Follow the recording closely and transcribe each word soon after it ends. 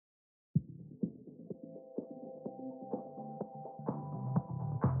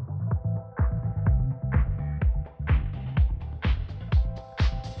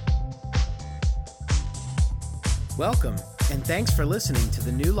Welcome, and thanks for listening to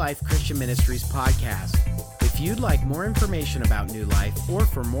the New Life Christian Ministries podcast. If you'd like more information about New Life or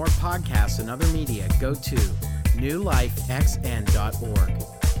for more podcasts and other media, go to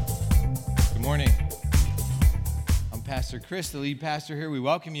newlifexn.org. Good morning. I'm Pastor Chris, the lead pastor here. We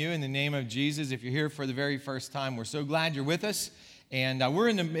welcome you in the name of Jesus. If you're here for the very first time, we're so glad you're with us. And we're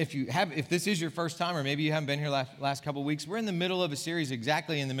in the, if this is your first time, or maybe you haven't been here last couple of weeks, we're in the middle of a series,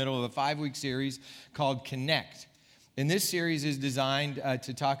 exactly in the middle of a 5-week series called Connect. And this series is designed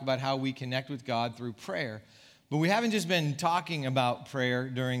to talk about how we connect with God through prayer. But we haven't just been talking about prayer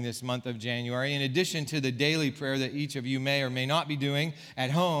during this month of January. In addition to the daily prayer that each of you may or may not be doing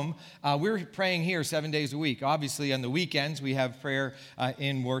at home, we're praying here 7 days a week. Obviously, on the weekends, we have prayer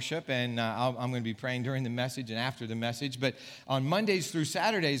in worship, and I'm going to be praying during the message and after the message. But on Mondays through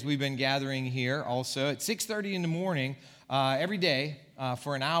Saturdays, we've been gathering here also at 6:30 in the morning every day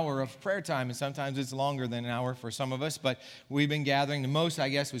for an hour of prayer time, and sometimes it's longer than an hour for some of us, but we've been gathering. The most, I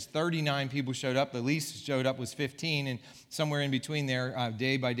guess, was 39 people showed up. The least showed up was 15, and somewhere in between there,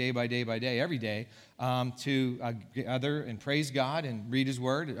 day by day by day by day, every day, to gather and praise God and read His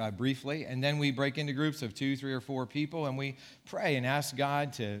Word briefly, and then we break into groups of 2, 3, or 4 people, and we pray and ask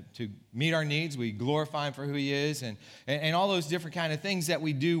God to meet our needs. We glorify Him for who He is, and all those different kind of things that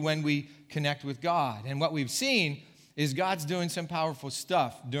we do when we connect with God. And what we've seen is God's doing some powerful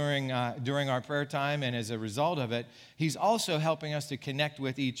stuff during our prayer time, and as a result of it, He's also helping us to connect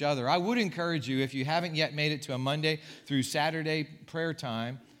with each other. I would encourage you, if you haven't yet made it to a Monday through Saturday prayer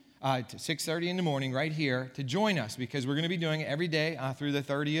time, to 6:30 in the morning right here, to join us, because we're going to be doing it every day through the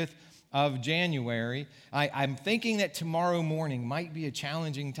 30th of January. I'm thinking that tomorrow morning might be a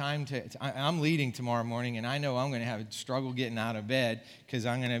challenging time I'm leading tomorrow morning, and I know I'm going to have a struggle getting out of bed because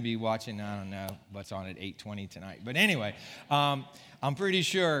I'm going to be watching, I don't know, what's on at 8:20 tonight. But anyway, I'm pretty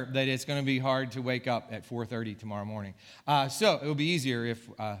sure that it's going to be hard to wake up at 4:30 tomorrow morning. So it'll be easier if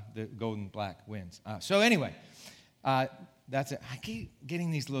the golden black wins. So anyway, that's it. I keep getting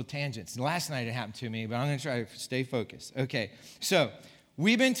these little tangents. Last night it happened to me, but I'm going to try to stay focused. Okay, so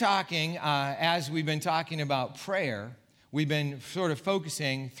we've been talking, as we've been talking about prayer, we've been sort of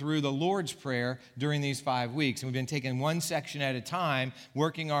focusing through the Lord's Prayer during these 5 weeks. And we've been taking one section at a time,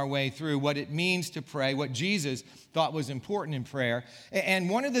 working our way through what it means to pray, what Jesus thought was important in prayer. And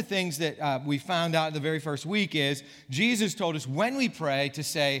one of the things that we found out the very first week is Jesus told us when we pray to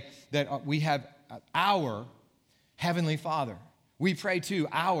say that we have our Heavenly Father. We pray to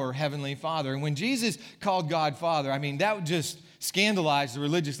our Heavenly Father. And when Jesus called God Father, I mean, that would just scandalized the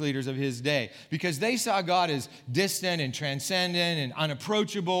religious leaders of his day, because they saw God as distant and transcendent and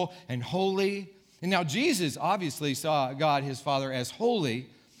unapproachable and holy. And now Jesus obviously saw God, his Father, as holy,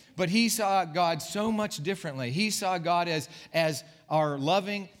 but he saw God so much differently. He saw God as our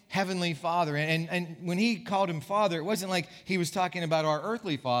loving Heavenly Father. And when he called him Father, it wasn't like he was talking about our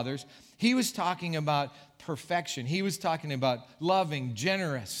earthly fathers. He was talking about perfection. He was talking about loving,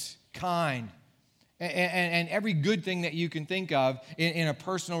 generous, kind, and every good thing that you can think of in a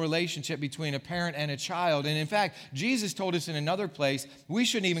personal relationship between a parent and a child. And in fact, Jesus told us in another place, we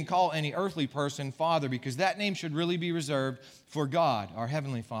shouldn't even call any earthly person Father, because that name should really be reserved for God, our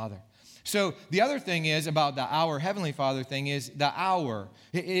Heavenly Father. So the other thing is about the our Heavenly Father thing is the our.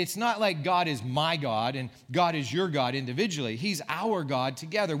 It's not like God is my God and God is your God individually. He's our God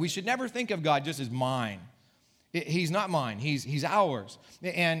together. We should never think of God just as mine. He's not mine. He's ours.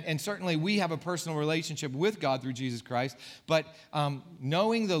 And certainly we have a personal relationship with God through Jesus Christ. But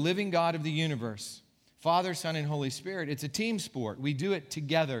knowing the living God of the universe, Father, Son, and Holy Spirit, it's a team sport. We do it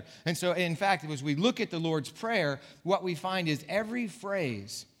together. And so, in fact, as we look at the Lord's Prayer, what we find is every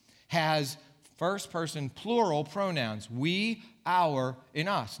phrase has first person plural pronouns. We, our, and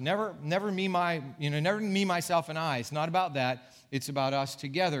us. Never me, myself, and I. It's not about that. It's about us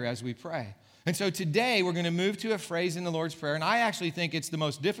together as we pray. And so today we're going to move to a phrase in the Lord's Prayer, and I actually think it's the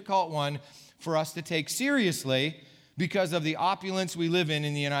most difficult one for us to take seriously because of the opulence we live in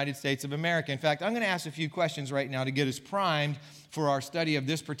the United States of America. In fact, I'm going to ask a few questions right now to get us primed for our study of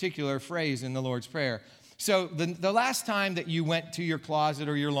this particular phrase in the Lord's Prayer. So the last time that you went to your closet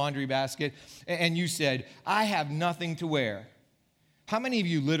or your laundry basket and you said, I have nothing to wear, how many of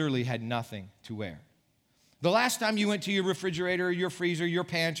you literally had nothing to wear? The last time you went to your refrigerator, your freezer, your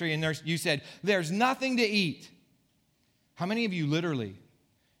pantry, and you said, there's nothing to eat. How many of you literally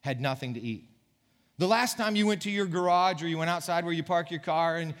had nothing to eat? The last time you went to your garage or you went outside where you park your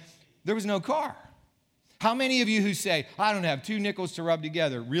car and there was no car. How many of you who say, I don't have 2 nickels to rub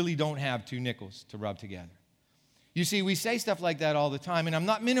together, really don't have 2 nickels to rub together? You see, we say stuff like that all the time, and I'm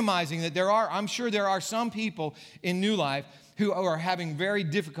not minimizing that I'm sure there are some people in New Life who are having very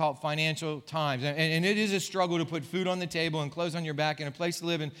difficult financial times, and it is a struggle to put food on the table and clothes on your back and a place to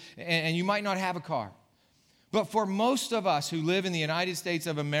live, and you might not have a car. But for most of us who live in the United States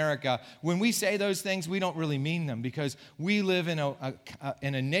of America, when we say those things, we don't really mean them because we live in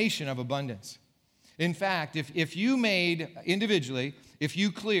a nation of abundance. In fact, if you made individually, if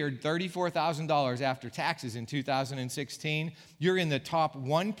you cleared $34,000 after taxes in 2016, you're in the top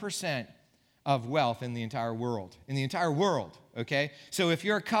 1% of wealth in the entire world. In the entire world, okay? So if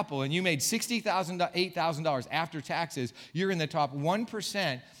you're a couple and you made $60,000, $8,000 after taxes, you're in the top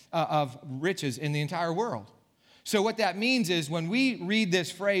 1% of riches in the entire world. So what that means is when we read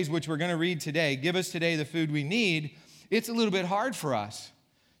this phrase, which we're going to read today, give us today the food we need, it's a little bit hard for us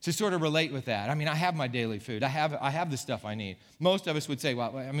to sort of relate with that. I mean, I have my daily food. I have the stuff I need. Most of us would say,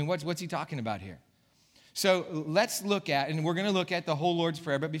 well, I mean, what's he talking about here? So let's look at, and we're going to look at the whole Lord's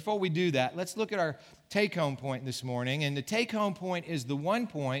Prayer. But before we do that, let's look at our take-home point this morning. And the take-home point is the one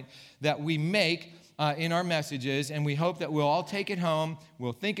point that we make in our messages, and we hope that we'll all take it home,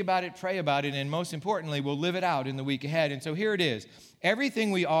 we'll think about it, pray about it, and most importantly, we'll live it out in the week ahead. And so here it is.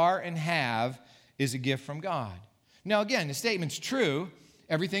 Everything we are and have is a gift from God. Now, again, the statement's true.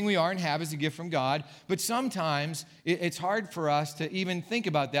 Everything we are and have is a gift from God, but sometimes it's hard for us to even think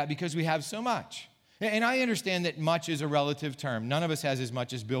about that because we have so much. And I understand that much is a relative term. None of us has as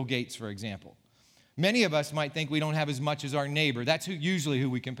much as Bill Gates, for example. Many of us might think we don't have as much as our neighbor. That's usually who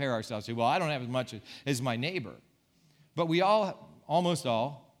we compare ourselves to. Well, I don't have as much as my neighbor. But we all, almost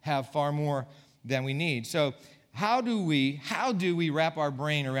all, have far more than we need. So how do we wrap our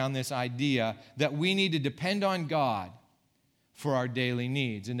brain around this idea that we need to depend on God for our daily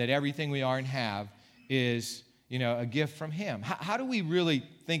needs, and that everything we are and have is, a gift from Him? How do we really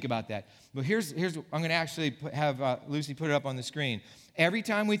think about that? But here's I'm going to actually have Lucy put it up on the screen. Every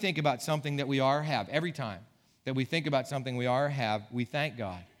time we think about something that we are or have, every time that we think about something we are or have, we thank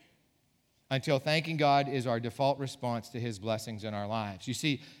God. Until thanking God is our default response to His blessings in our lives. You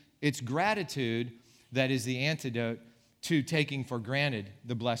see, it's gratitude that is the antidote to taking for granted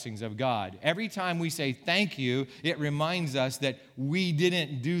the blessings of God. Every time we say thank you, it reminds us that we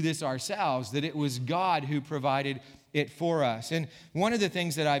didn't do this ourselves, that it was God who provided it for us. And one of the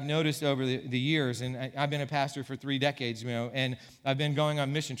things that I've noticed over the years, and I've been a pastor for 3 decades, and I've been going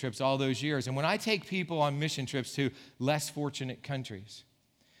on mission trips all those years. And when I take people on mission trips to less fortunate countries,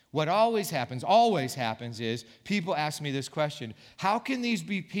 what always happens is people ask me this question: how can these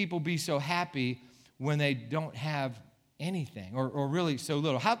people be so happy when they don't have anything, or really so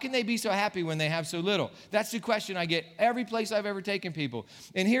little? How can they be so happy when they have so little? That's the question I get every place I've ever taken people.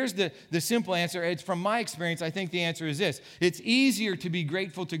 And here's the simple answer. It's from my experience. I think the answer is this: it's easier to be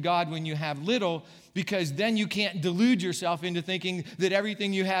grateful to God when you have little, because then you can't delude yourself into thinking that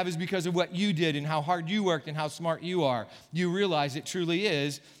everything you have is because of what you did and how hard you worked and how smart you are. You realize it truly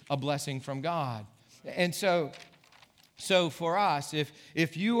is a blessing from God. And so for us,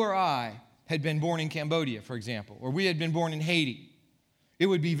 if you or I had been born in Cambodia, for example, or we had been born in Haiti, it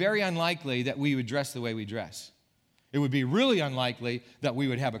would be very unlikely that we would dress the way we dress. It would be really unlikely that we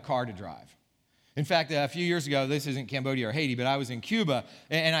would have a car to drive. In fact, a few years ago, this isn't Cambodia or Haiti, but I was in Cuba,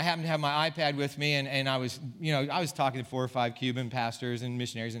 and I happened to have my iPad with me, and I was talking to 4 or 5 Cuban pastors and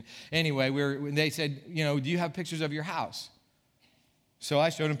missionaries, and anyway, they said, do you have pictures of your house? So I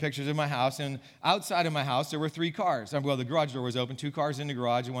showed them pictures of my house, and outside of my house, there were 3 cars. Well, the garage door was open, 2 cars in the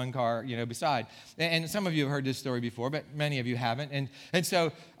garage, and 1 car, beside. And some of you have heard this story before, but many of you haven't. And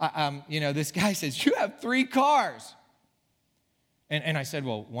so, this guy says, "You have 3 cars." And I said,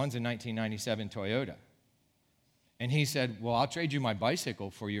 "Well, one's a 1997 Toyota." And he said, "Well, I'll trade you my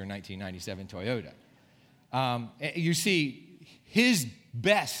bicycle for your 1997 Toyota." You see, his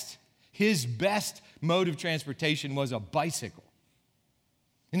best mode of transportation was a bicycle.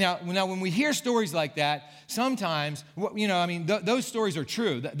 Now, when we hear stories like that, sometimes, those stories are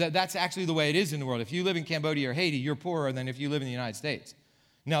true. That's actually the way it is in the world. If you live in Cambodia or Haiti, you're poorer than if you live in the United States.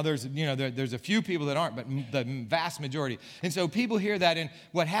 Now, there's a few people that aren't, but the vast majority. And so people hear that, and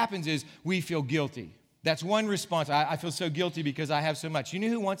what happens is we feel guilty. That's one response. I feel so guilty because I have so much. You know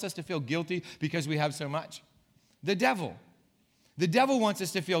who wants us to feel guilty because we have so much? The devil. The devil wants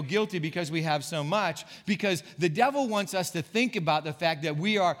us to feel guilty because we have so much, because the devil wants us to think about the fact that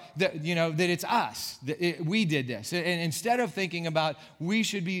that it's us, we did this. And instead of thinking about we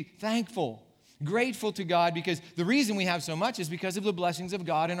should be thankful, grateful to God, because the reason we have so much is because of the blessings of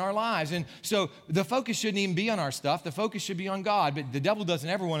God in our lives. And so the focus shouldn't even be on our stuff. The focus should be on God. But the devil doesn't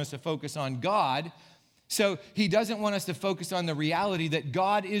ever want us to focus on God. So he doesn't want us to focus on the reality that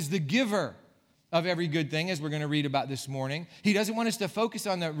God is the giver of every good thing, as we're going to read about this morning. He doesn't want us to focus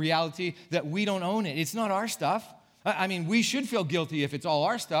on the reality that we don't own it. It's not our stuff. I mean, we should feel guilty if it's all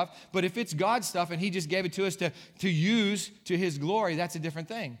our stuff, but if it's God's stuff and he just gave it to us to use to his glory, that's a different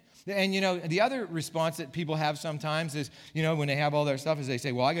thing. And, the other response that people have sometimes is, when they have all their stuff, is they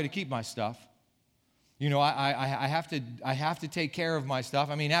say, well, I got to keep my stuff. I have to take care of my stuff.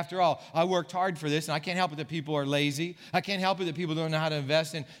 I mean, after all, I worked hard for this, and I can't help it that people are lazy. I can't help it that people don't know how to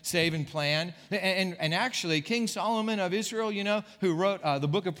invest and save and plan. And actually, King Solomon of Israel, who wrote the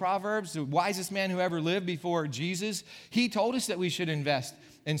book of Proverbs, the wisest man who ever lived before Jesus, he told us that we should invest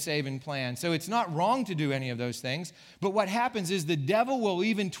and save and plan. So it's not wrong to do any of those things. But what happens is the devil will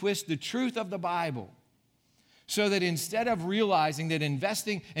even twist the truth of the Bible, so that instead of realizing that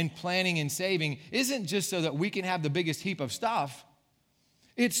investing and planning and saving isn't just so that we can have the biggest heap of stuff,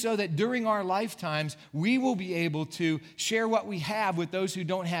 it's so that during our lifetimes, we will be able to share what we have with those who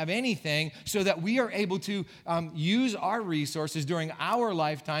don't have anything, so that we are able to use our resources during our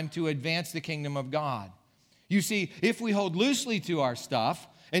lifetime to advance the kingdom of God. You see, if we hold loosely to our stuff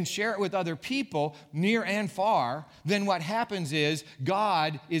and share it with other people, near and far, then what happens is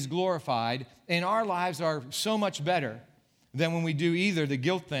God is glorified, and our lives are so much better than when we do either the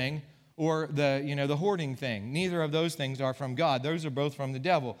guilt thing or the hoarding thing. Neither of those things are from God. Those are both from the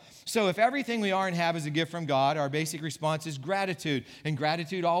devil. So if everything we are and have is a gift from God, our basic response is gratitude. And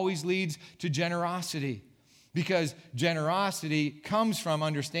gratitude always leads to generosity, because generosity comes from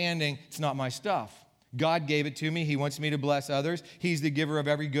understanding it's not my stuff. God gave it to me. He wants me to bless others. He's the giver of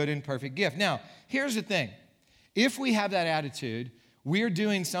every good and perfect gift. Now, here's the thing. If we have that attitude, we're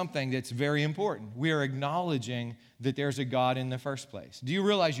doing something that's very important. We are acknowledging that there's a God in the first place. Do you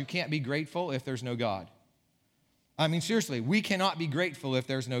realize you can't be grateful if there's no God? I mean, seriously, we cannot be grateful if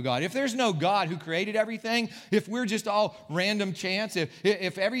there's no God. If there's no God who created everything, if we're just all random chance,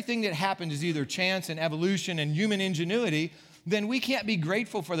 if everything that happened is either chance and evolution and human ingenuity, then we can't be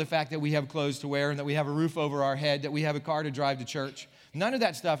grateful for the fact that we have clothes to wear and that we have a roof over our head, that we have a car to drive to church. None of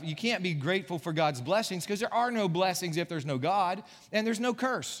that stuff. You can't be grateful for God's blessings, because there are no blessings if there's no God, and there's no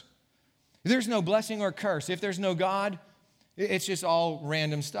curse. There's no blessing or curse. If there's no God, it's just all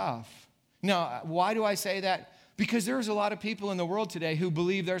random stuff. Now, why do I say that? Because there's a lot of people in the world today who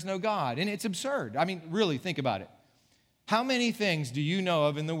believe there's no God, and it's absurd. I mean, really, think about it. How many things do you know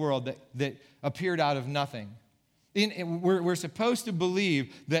of in the world that appeared out of nothing? We're supposed to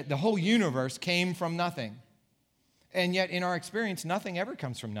believe that the whole universe came from nothing. And yet, in our experience, nothing ever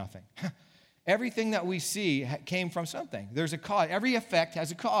comes from nothing. Everything that we see came from something. There's a cause. Every effect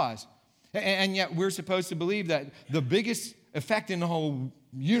has a cause. And yet, we're supposed to believe that the biggest effect in the whole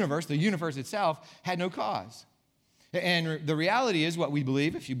universe, the universe itself, had no cause. And the reality is, what we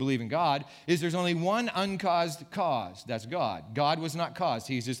believe, if you believe in God, is there's only one uncaused cause. That's God. God was not caused.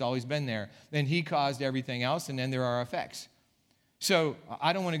 He's just always been there. And he caused everything else, and then there are effects. So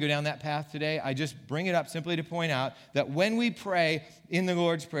I don't want to go down that path today. I just bring it up simply to point out that when we pray in the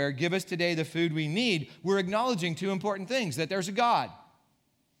Lord's Prayer, give us today the food we need, we're acknowledging two important things: that there's a God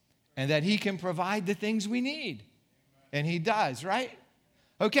and that he can provide the things we need. And he does, right?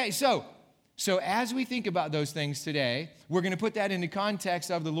 Okay, so as we think about those things today, we're going to put that into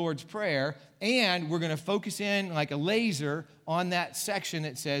context of the Lord's Prayer, and we're going to focus in like a laser on that section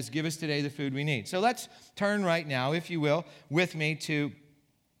that says, give us today the food we need. So let's turn right now, if you will, with me to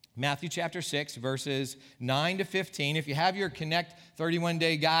Matthew chapter 6, verses 9 to 15. If you have your Connect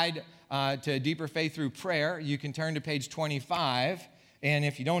 31-Day Guide to Deeper Faith Through Prayer, you can turn to page 25. And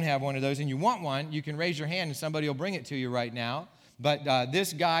if you don't have one of those and you want one, you can raise your hand and somebody will bring it to you right now. But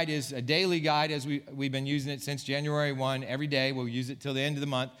this guide is a daily guide, as we've been using it since January 1. Every day, we'll use it till the end of the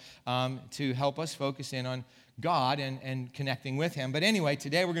month to help us focus in on God and connecting with him. But anyway,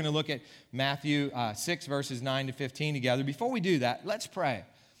 today we're going to look at Matthew 6, verses 9 to 15 together. Before we do that, let's pray.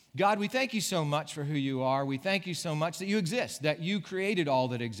 God, we thank you so much for who you are. We thank you so much that you exist, that you created all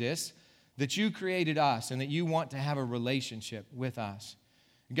that exists, that you created us, and that you want to have a relationship with us.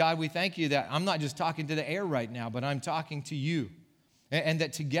 God, we thank you that I'm not just talking to the air right now, but I'm talking to you. And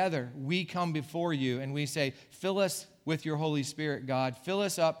that together we come before you and we say, fill us with your Holy Spirit, God. Fill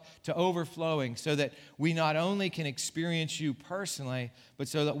us up to overflowing so that we not only can experience you personally, but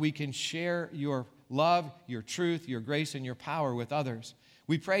so that we can share your love, your truth, your grace, and your power with others.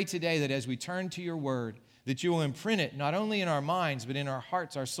 We pray today that as we turn to your word, that you will imprint it not only in our minds, but in our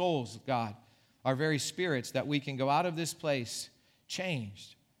hearts, our souls, God, our very spirits, that we can go out of this place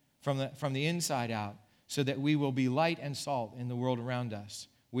changed from the inside out, so that we will be light and salt in the world around us.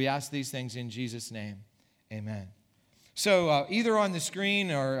 We ask these things in Jesus' name. Amen. So either on the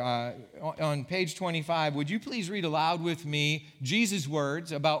screen or on page 25, would you please read aloud with me Jesus'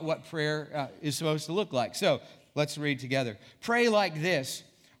 words about what prayer is supposed to look like? So let's read together. Pray like this: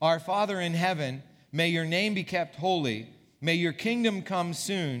 Our Father in heaven, may your name be kept holy. May your kingdom come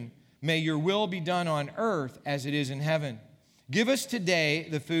soon. May your will be done on earth as it is in heaven. Give us today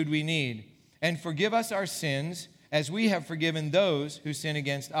the food we need, and forgive us our sins as we have forgiven those who sin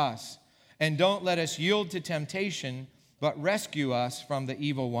against us. And don't let us yield to temptation, but rescue us from the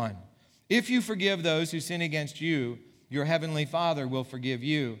evil one. If you forgive those who sin against you, your heavenly Father will forgive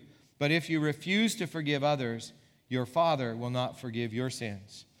you. But if you refuse to forgive others, your Father will not forgive your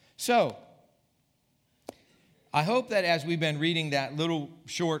sins. So, I hope that as we've been reading that little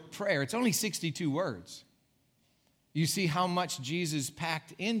short prayer, it's only 62 words. You see how much Jesus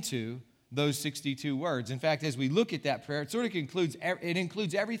packed into those 62 words. In fact, as we look at that prayer, it sort of includes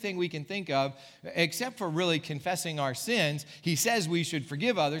everything we can think of, except for really confessing our sins. He says we should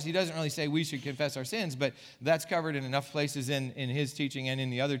forgive others. He doesn't really say we should confess our sins, but that's covered in enough places in his teaching and in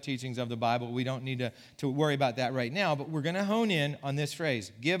the other teachings of the Bible. We don't need to worry about that right now, but we're going to hone in on this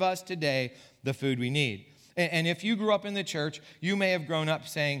phrase: give us today the food we need. And if you grew up in the church, you may have grown up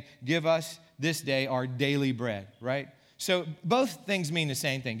saying, give us this day our daily bread, right? So both things mean the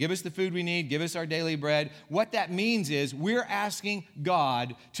same thing. Give us the food we need, give us our daily bread. What that means is we're asking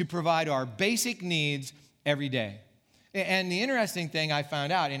God to provide our basic needs every day. And the interesting thing I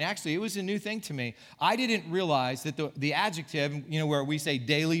found out, and actually it was a new thing to me, I didn't realize that the adjective, where we say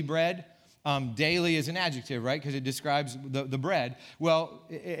daily bread, daily is an adjective, right? Because it describes the bread. Well,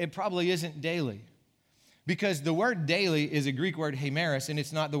 it probably isn't daily. Because the word daily is a Greek word, hemeris, and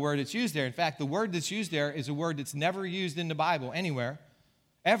it's not the word that's used there. In fact, the word that's used there is a word that's never used in the Bible anywhere,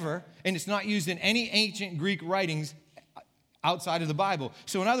 ever, and it's not used in any ancient Greek writings outside of the Bible.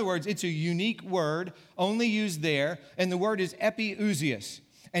 So in other words, it's a unique word, only used there, and the word is epiousios,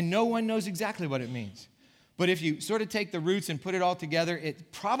 and no one knows exactly what it means. But if you sort of take the roots and put it all together,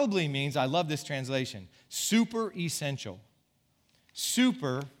 it probably means, I love this translation, super essential.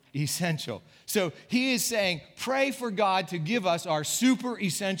 Super essential. So he is saying, pray for God to give us our super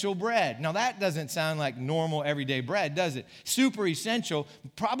essential bread. Now that doesn't sound like normal everyday bread, does it? Super essential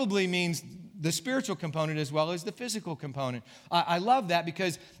probably means the spiritual component as well as the physical component. I love that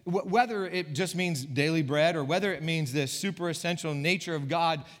because whether it just means daily bread or whether it means the super essential nature of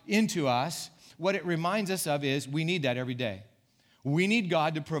God into us, what it reminds us of is we need that every day. We need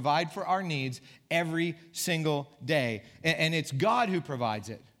God to provide for our needs every single day. And it's God who provides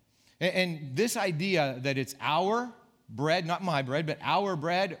it. And this idea that it's our bread, not my bread, but our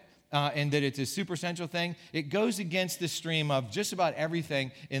bread, and that it's a super essential thing, it goes against the stream of just about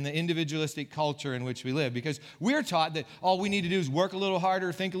everything in the individualistic culture in which we live. Because we're taught that all we need to do is work a little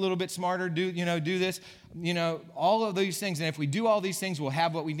harder, think a little bit smarter, do this, all of these things. And if we do all these things, we'll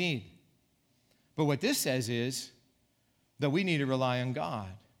have what we need. But what this says is that we need to rely on God.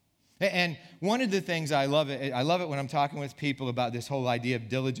 And one of the things I love it when I'm talking with people about this whole idea of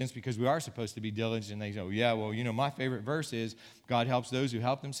diligence, because we are supposed to be diligent, and they go, yeah, well, my favorite verse is, God helps those who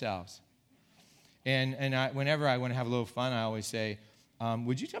help themselves. And whenever I want to have a little fun, I always say,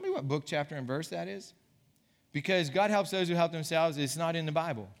 would you tell me what book, chapter, and verse that is? Because God helps those who help themselves, it's not in the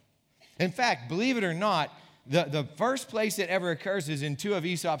Bible. In fact, believe it or not, the first place it ever occurs is in two of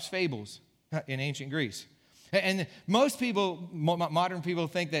Aesop's fables in ancient Greece. And most people, modern people,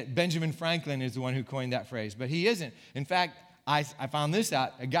 think that Benjamin Franklin is the one who coined that phrase, but he isn't. In fact, I found this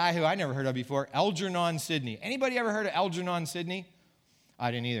out, a guy who I never heard of before, Algernon Sidney. Anybody ever heard of Algernon Sidney?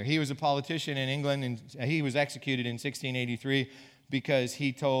 I didn't either. He was a politician in England, and he was executed in 1683 because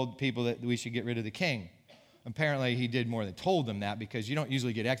he told people that we should get rid of the king. Apparently, he did more than told them that, because you don't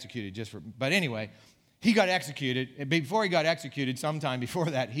usually get executed just for... But anyway... He got executed. Before he got executed, sometime before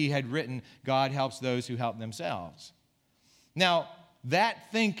that, he had written, God helps those who help themselves. Now,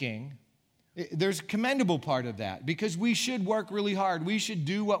 that thinking, there's a commendable part of that, because we should work really hard. We should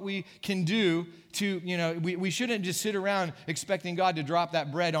do what we can do to, we shouldn't just sit around expecting God to drop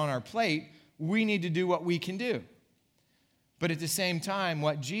that bread on our plate. We need to do what we can do. But at the same time,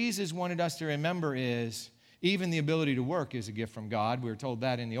 what Jesus wanted us to remember is even the ability to work is a gift from God. We were told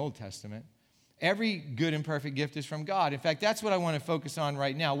that in the Old Testament. Every good and perfect gift is from God. In fact, that's what I want to focus on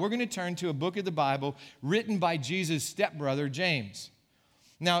right now. We're going to turn to a book of the Bible written by Jesus' stepbrother, James.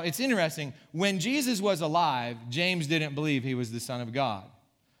 Now, it's interesting. When Jesus was alive, James didn't believe he was the Son of God.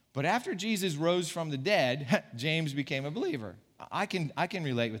 But after Jesus rose from the dead, James became a believer. I can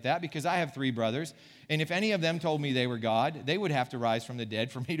relate with that because I have 3 brothers. And if any of them told me they were God, they would have to rise from the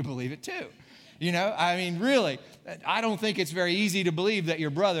dead for me to believe it too. I mean, really, I don't think it's very easy to believe that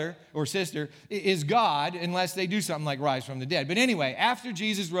your brother or sister is God unless they do something like rise from the dead. But anyway, after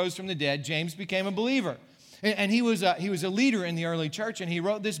Jesus rose from the dead, James became a believer. And he was a leader in the early church, and he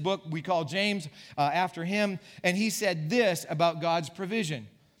wrote this book we call James after him. And he said this about God's provision.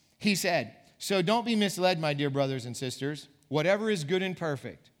 He said, "So don't be misled, my dear brothers and sisters. Whatever is good and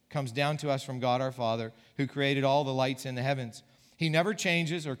perfect comes down to us from God our Father, who created all the lights in the heavens. He never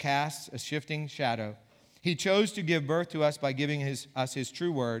changes or casts a shifting shadow. He chose to give birth to us by giving us his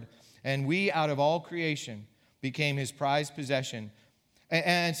true word, and we, out of all creation, became his prized possession."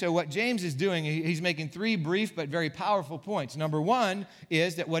 And so what James is doing, he's making three brief but very powerful points. Number one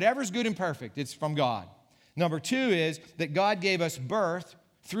is that whatever's good and perfect, it's from God. Number two is that God gave us birth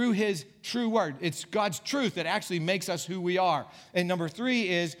through his true word. It's God's truth that actually makes us who we are. And number three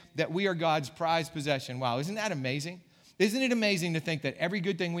is that we are God's prized possession. Wow, isn't that amazing? Isn't it amazing to think that every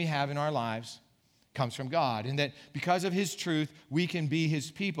good thing we have in our lives comes from God, and that because of his truth, we can be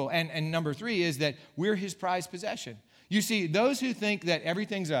his people? And number three is that we're his prized possession. You see, those who think that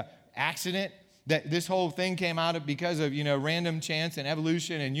everything's an accident, that this whole thing came out of because of, random chance and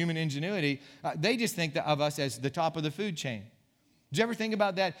evolution and human ingenuity, they just think of us as the top of the food chain. Did you ever think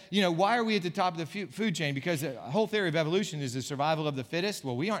about that? Why are we at the top of the food chain? Because the whole theory of evolution is the survival of the fittest.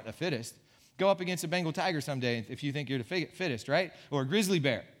 Well, we aren't the fittest. Go up against a Bengal tiger someday if you think you're the fittest, right? Or a grizzly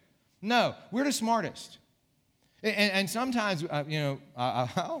bear. No, we're the smartest. And sometimes, I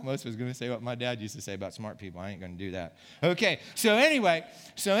almost was going to say what my dad used to say about smart people. I ain't going to do that. Okay, so anyway,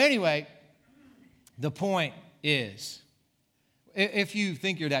 the point is, if you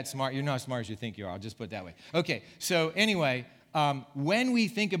think you're that smart, you're not as smart as you think you are. I'll just put it that way. Okay, so anyway, when we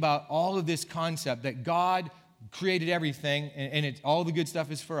think about all of this concept that God created everything and all the good stuff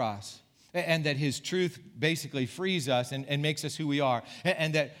is for us, and that his truth basically frees us and makes us who we are,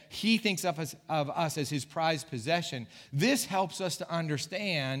 and that he thinks of us as his prized possession, this helps us to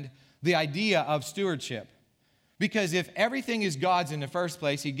understand the idea of stewardship. Because if everything is God's in the first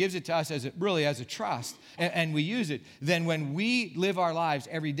place, he gives it to us as a trust, and we use it, then when we live our lives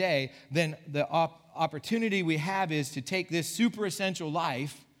every day, then the opportunity we have is to take this super essential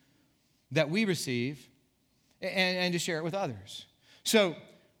life that we receive and to share it with others. So,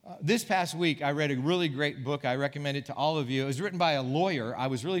 this past week, I read a really great book. I recommend it to all of you. It was written by a lawyer. I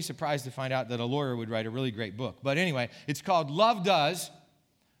was really surprised to find out that a lawyer would write a really great book. But anyway, it's called Love Does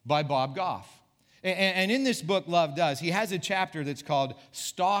by Bob Goff. And in this book, Love Does, he has a chapter that's called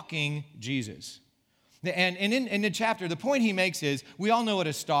Stalking Jesus. And in the chapter, the point he makes is, we all know what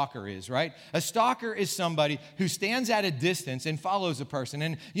a stalker is, right? A stalker is somebody who stands at a distance and follows a person.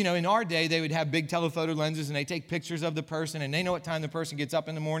 And, in our day, they would have big telephoto lenses, and they take pictures of the person, and they know what time the person gets up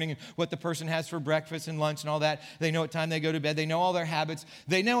in the morning and what the person has for breakfast and lunch and all that. They know what time they go to bed. They know all their habits.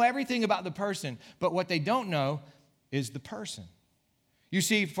 They know everything about the person. But what they don't know is the person. You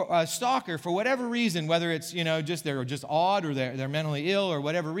see, for a stalker, for whatever reason, whether it's, they're just odd or they're mentally ill or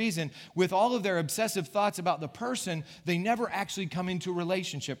whatever reason, with all of their obsessive thoughts about the person, they never actually come into a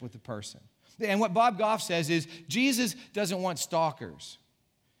relationship with the person. And what Bob Goff says is, Jesus doesn't want stalkers.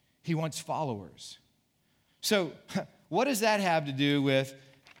 He wants followers. So what does that have to do with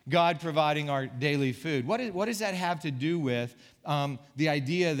God providing our daily food? What does that have to do with the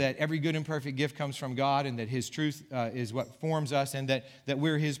idea that every good and perfect gift comes from God, and that his truth is what forms us, and that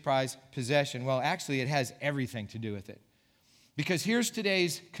we're his prized possession? Well, actually, it has everything to do with it. Because here's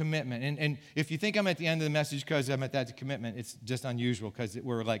today's commitment. And if you think I'm at the end of the message because I'm at that commitment, it's just unusual, because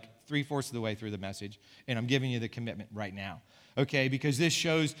we're like 3/4 of the way through the message, and I'm giving you the commitment right now. Okay, because this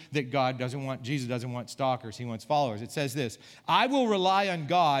shows that Jesus doesn't want stalkers, he wants followers. It says this: I will rely on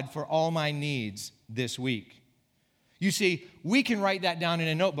God for all my needs this week. You see, we can write that down in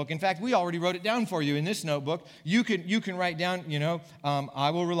a notebook. In fact, we already wrote it down for you in this notebook. You can write down,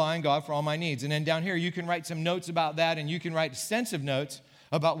 I will rely on God for all my needs. And then down here, you can write some notes about that, and you can write extensive notes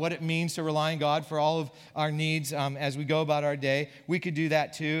about what it means to rely on God for all of our needs as we go about our day. We could do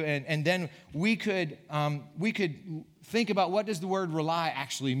that too. And then we could think about, what does the word rely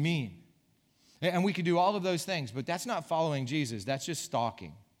actually mean? And we could do all of those things, but that's not following Jesus. That's just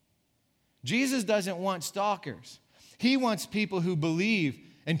stalking. Jesus doesn't want stalkers. He wants people who believe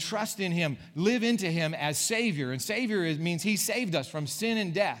and trust in him, live into him as Savior. And Savior means he saved us from sin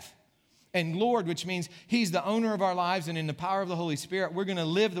and death. And Lord, which means he's the owner of our lives, and in the power of the Holy Spirit, we're going to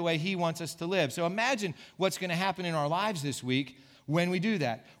live the way he wants us to live. So imagine what's going to happen in our lives this week when we do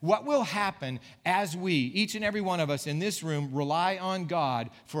that. What will happen as we, each and every one of us in this room, rely on God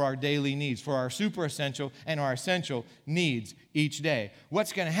for our daily needs, for our super essential and our essential needs each day?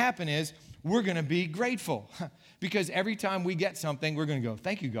 What's going to happen is we're going to be grateful. Because every time we get something, we're going to go,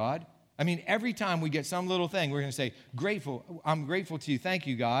 thank you, God. I mean, every time we get some little thing, we're going to say, grateful, I'm grateful to you, thank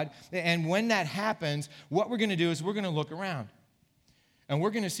you, God. And when that happens, what we're going to do is we're going to look around. And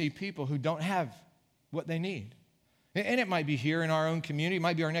we're going to see people who don't have what they need. And it might be here in our own community. It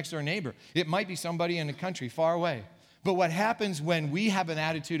might be our next door neighbor. It might be somebody in the country far away. But what happens when we have an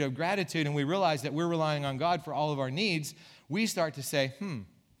attitude of gratitude and we realize that we're relying on God for all of our needs, we start to say,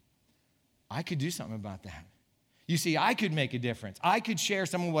 I could do something about that. You see, I could make a difference. I could share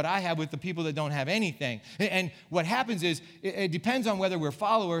some of what I have with the people that don't have anything. And what happens is, it depends on whether we're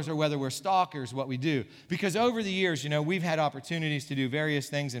followers or whether we're stalkers, what we do. Because over the years, we've had opportunities to do various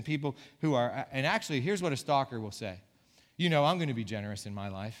things, and people who are, and actually, here's what a stalker will say. I'm going to be generous in my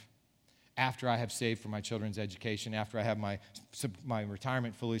life after I have saved for my children's education, after I have my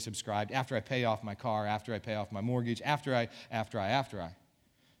retirement fully subscribed, after I pay off my car, after I pay off my mortgage, after I.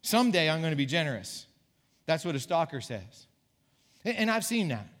 Someday I'm going to be generous. That's what a stalker says. And I've seen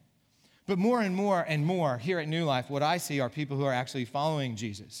that. But more and more and more here at New Life, what I see are people who are actually following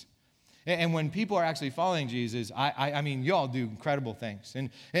Jesus. And when people are actually following Jesus, I mean, y'all do incredible things.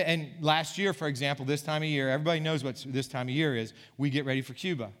 And last year, for example, this time of year, everybody knows what this time of year is. We get ready for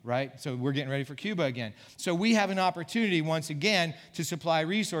Cuba, right? So we're getting ready for Cuba again. So we have an opportunity once again to supply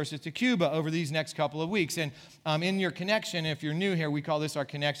resources to Cuba over these next couple of weeks. And in your connection, if you're new here, we call this our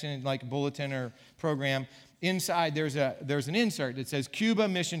connection, like a bulletin or program. Inside, there's an insert that says Cuba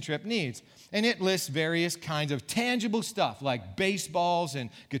mission trip needs. And it lists various kinds of tangible stuff like baseballs and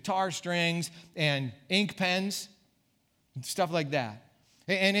guitar strings and ink pens, stuff like that.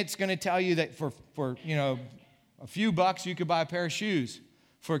 And it's going to tell you that for a few bucks, you could buy a pair of shoes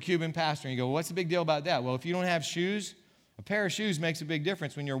for a Cuban pastor. And you go, well, what's the big deal about that? Well, if you don't have shoes, a pair of shoes makes a big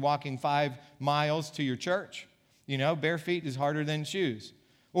difference when you're walking 5 miles to your church. Bare feet is harder than shoes.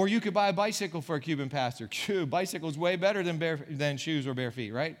 Or you could buy a bicycle for a Cuban pastor. Bicycle's way better than shoes or bare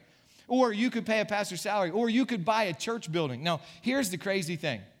feet, right? Or you could pay a pastor's salary. Or you could buy a church building. Now, here's the crazy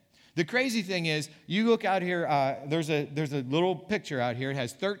thing. The crazy thing is, you look out here, there's a little picture out here. It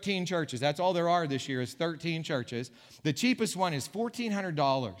has 13 churches. That's all there are this year is 13 churches. The cheapest one is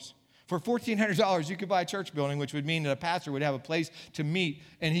 $1,400. For $1,400, you could buy a church building, which would mean that a pastor would have a place to meet,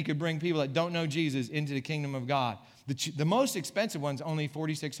 and he could bring people that don't know Jesus into the kingdom of God. The most expensive one's only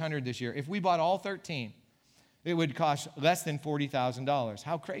 $4,600 this year. If we bought all 13, it would cost less than $40,000.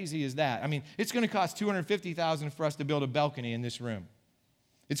 How crazy is that? I mean, it's going to cost $250,000 for us to build a balcony in this room.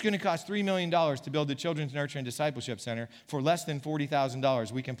 It's going to cost $3 million to build the Children's Nurture and Discipleship Center. For less than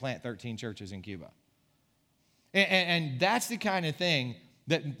 $40,000, we can plant 13 churches in Cuba. And that's the kind of thing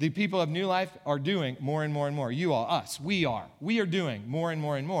that the people of New Life are doing more and more and more. You all, us, we are. We are doing more and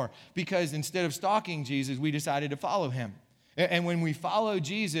more and more because instead of stalking Jesus, we decided to follow him. And when we follow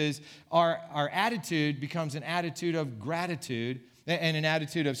Jesus, our attitude becomes an attitude of gratitude and an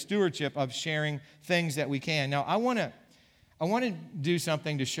attitude of stewardship, of sharing things that we can. Now, I want to do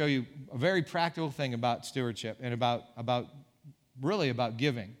something to show you a very practical thing about stewardship and about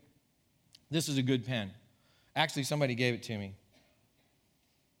giving. This is a good pen. Actually, somebody gave it to me.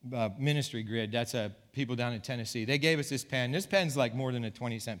 Ministry Grid, that's people down in Tennessee. They gave us this pen. This pen's like more than a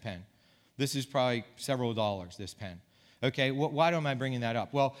 20-cent pen. This is probably several dollars, this pen. Okay, why am I bringing that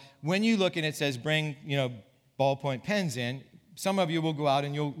up? Well, when you look and it says bring, ballpoint pens in, some of you will go out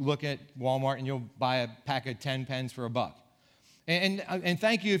and you'll look at Walmart and you'll buy a pack of 10 pens for $1. And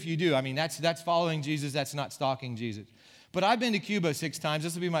thank you if you do. I mean, that's following Jesus. That's not stalking Jesus. But I've been to Cuba 6 times.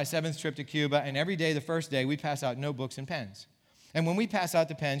 This will be my 7th trip to Cuba. And every day, the first day, we pass out notebooks and pens. And when we pass out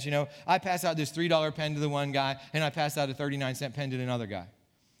the pens, I pass out this $3 pen to the one guy, and I pass out a 39-cent pen to another guy.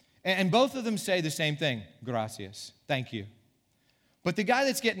 And both of them say the same thing, gracias, thank you. But the guy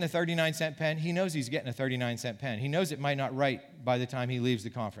that's getting a 39-cent pen, he knows he's getting a 39-cent pen. He knows it might not write by the time he leaves the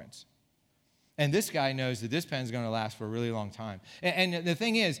conference. And this guy knows that this pen's going to last for a really long time. And the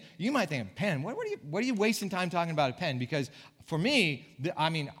thing is, you might think, a pen, what are you wasting time talking about a pen? Because for me,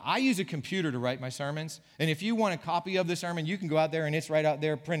 I use a computer to write my sermons. And if you want a copy of the sermon, you can go out there and it's right out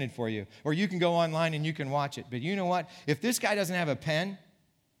there printed for you. Or you can go online and you can watch it. But you know what? If this guy doesn't have a pen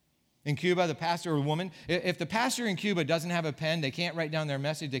in Cuba, the pastor or woman, if the pastor in Cuba doesn't have a pen, they can't write down their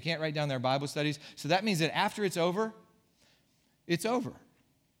message, they can't write down their Bible studies. So that means that after it's over, it's over.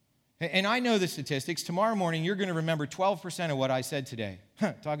 And I know the statistics. Tomorrow morning, you're going to remember 12% of what I said today.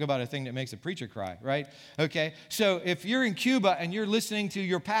 Talk about a thing that makes a preacher cry, right? Okay, so if you're in Cuba and you're listening to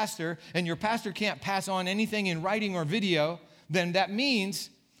your pastor and your pastor can't pass on anything in writing or video, then that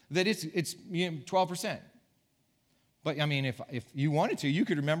means that it's 12%. But, if you wanted to, you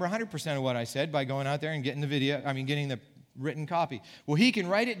could remember 100% of what I said by going out there and getting getting the written copy. Well, he can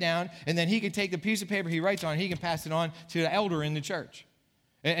write it down, and then he can take the piece of paper he writes on, and he can pass it on to the elder in the church.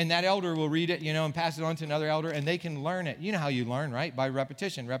 And that elder will read it, and pass it on to another elder, and they can learn it. You know how you learn, right? By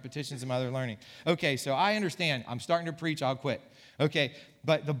repetition. Repetition is the mother of learning. Okay, so I understand. I'm starting to preach. I'll quit. Okay,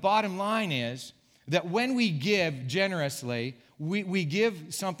 but the bottom line is that when we give generously, we give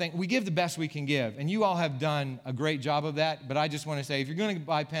something, we give the best we can give. And you all have done a great job of that, but I just want to say, if you're going to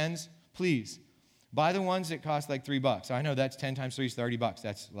buy pens, please, buy the ones that cost like $3. I know that's 10 times 3 is $30.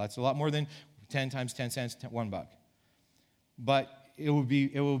 That's a lot more than 10 times 10 cents, $1. But it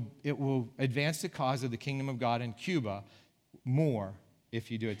will advance the cause of the kingdom of God in Cuba more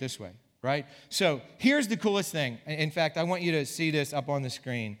if you do it this way, right? So here's the coolest thing. In fact, I want you to see this up on the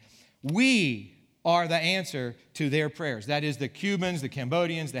screen. We are the answer to their prayers. That is the Cubans, the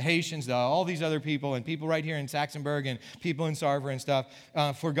Cambodians, the Haitians, all these other people, and people right here in Saxonburg and people in Sarver and stuff,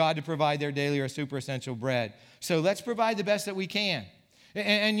 for God to provide their daily or super essential bread. So let's provide the best that we can.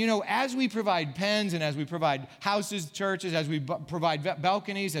 And as we provide pens and as we provide houses, churches, as we provide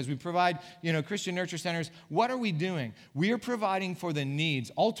balconies, as we provide, Christian nurture centers, what are we doing? We are providing for the needs,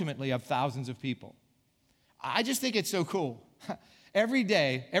 ultimately, of thousands of people. I just think it's so cool. Every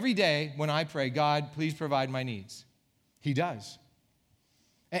day when I pray, God, please provide my needs. He does.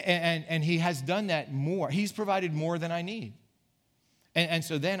 And he has done that more. He's provided more than I need. And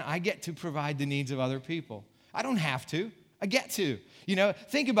so then I get to provide the needs of other people. I don't have to. I get to.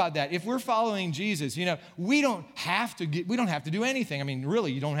 Think about that. If we're following Jesus, we don't have to do anything. I mean,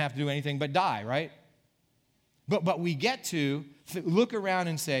 really, you don't have to do anything but die, right? But we get to look around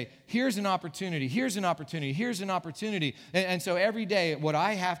and say, here's an opportunity, here's an opportunity, here's an opportunity. And so every day, what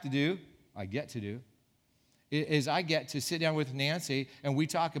I have to do, I get to do, is I get to sit down with Nancy and we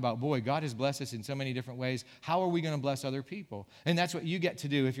talk about, boy, God has blessed us in so many different ways. How are we going to bless other people? And that's what you get to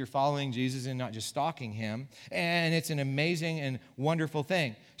do if you're following Jesus and not just stalking him. And it's an amazing and wonderful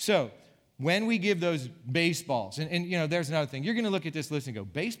thing. So when we give those baseballs, and there's another thing. You're going to look at this list and go,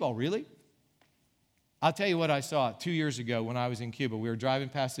 baseball, really? I'll tell you what I saw 2 years ago when I was in Cuba. We were driving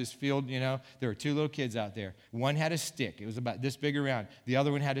past this field, there were two little kids out there. One had a stick. It was about this big around. The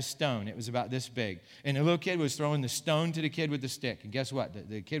other one had a stone. It was about this big. And the little kid was throwing the stone to the kid with the stick. And guess what?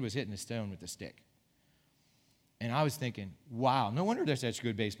 The kid was hitting the stone with the stick. And I was thinking, wow, no wonder they're such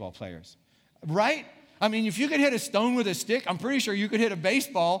good baseball players. Right? I mean, if you could hit a stone with a stick, I'm pretty sure you could hit a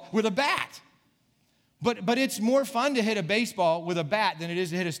baseball with a bat. But it's more fun to hit a baseball with a bat than it is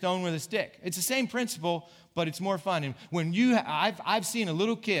to hit a stone with a stick. It's the same principle, but it's more fun. And when I've seen a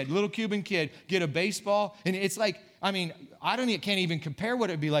little Cuban kid get a baseball, and it's like, I can't even compare what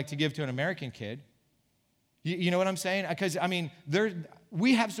it'd be like to give to an American kid. You know what I'm saying? Because,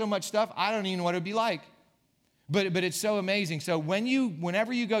 we have so much stuff, I don't even know what it'd be like. But it's so amazing. So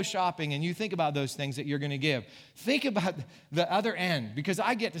whenever you go shopping and you think about those things that you're going to give, think about the other end, because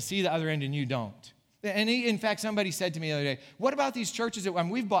I get to see the other end and you don't. And in fact, somebody said to me the other day, what about these churches?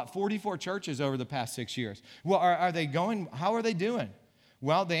 We've bought 44 churches over the past 6 years. Well, are they going? How are they doing?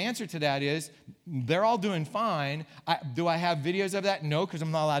 Well, the answer to that is they're all doing fine. Do I have videos of that? No, because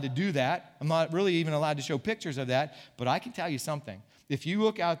I'm not allowed to do that. I'm not really even allowed to show pictures of that. But I can tell you something. If you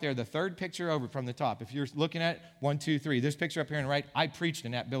look out there, the third picture over from the top, if you're looking at 1, 2, 3, this picture up here on the right, I preached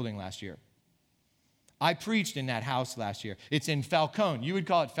in that building last year. I preached in that house last year. It's in Falcone. You would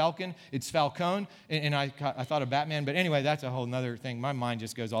call it Falcon. It's Falcone. And I thought of Batman. But anyway, that's a whole nother thing. My mind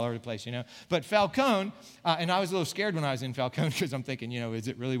just goes all over the place, But Falcone, and I was a little scared when I was in Falcone because I'm thinking, is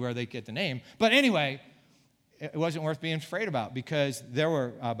it really where they get the name? But anyway, it wasn't worth being afraid about because there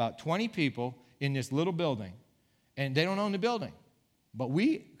were about 20 people in this little building. And they don't own the building. But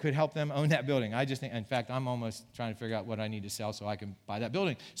we could help them own that building. I just think, in fact, I'm almost trying to figure out what I need to sell so I can buy that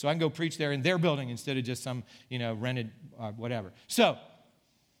building. So I can go preach there in their building instead of just some, rented whatever. So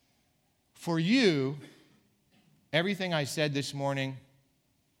for you, everything I said this morning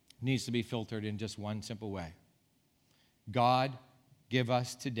needs to be filtered in just one simple way. God, give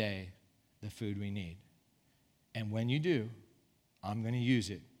us today the food we need. And when you do, I'm going to use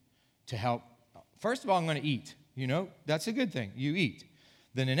it to help. First of all, I'm going to eat. That's a good thing. You eat.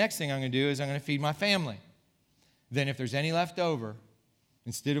 Then the next thing I'm going to do is I'm going to feed my family. Then if there's any left over,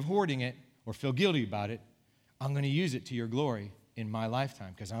 instead of hoarding it or feel guilty about it, I'm going to use it to your glory in my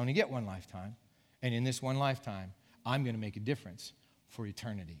lifetime because I only get one lifetime. And in this one lifetime, I'm going to make a difference for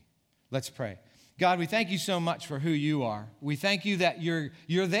eternity. Let's pray. God, we thank you so much for who you are. We thank you that you're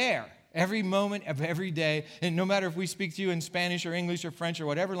there every moment of every day. And no matter if we speak to you in Spanish or English or French or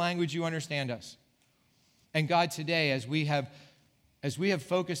whatever language you understand us. And God, today, as we have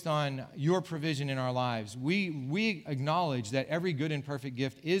focused on your provision in our lives, we acknowledge that every good and perfect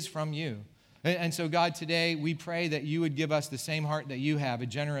gift is from you. And so, God, today we pray that you would give us the same heart that you have, a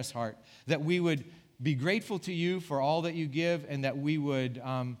generous heart, that we would be grateful to you for all that you give, and that we would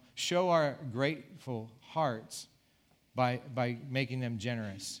show our grateful hearts by making them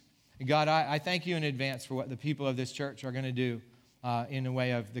generous. God, I thank you in advance for what the people of this church are going to do in the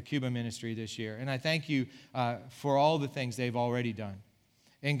way of the Cuba ministry this year. And I thank you for all the things they've already done.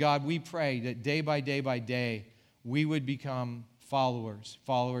 And God, we pray that day by day, we would become followers,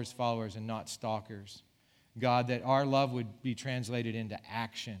 and not stalkers. God, that our love would be translated into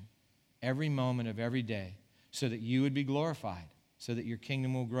action every moment of every day, so that you would be glorified, so that your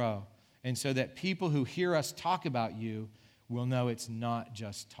kingdom will grow, and so that people who hear us talk about you will know it's not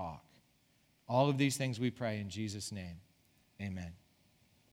just talk. All of these things we pray in Jesus' name. Amen.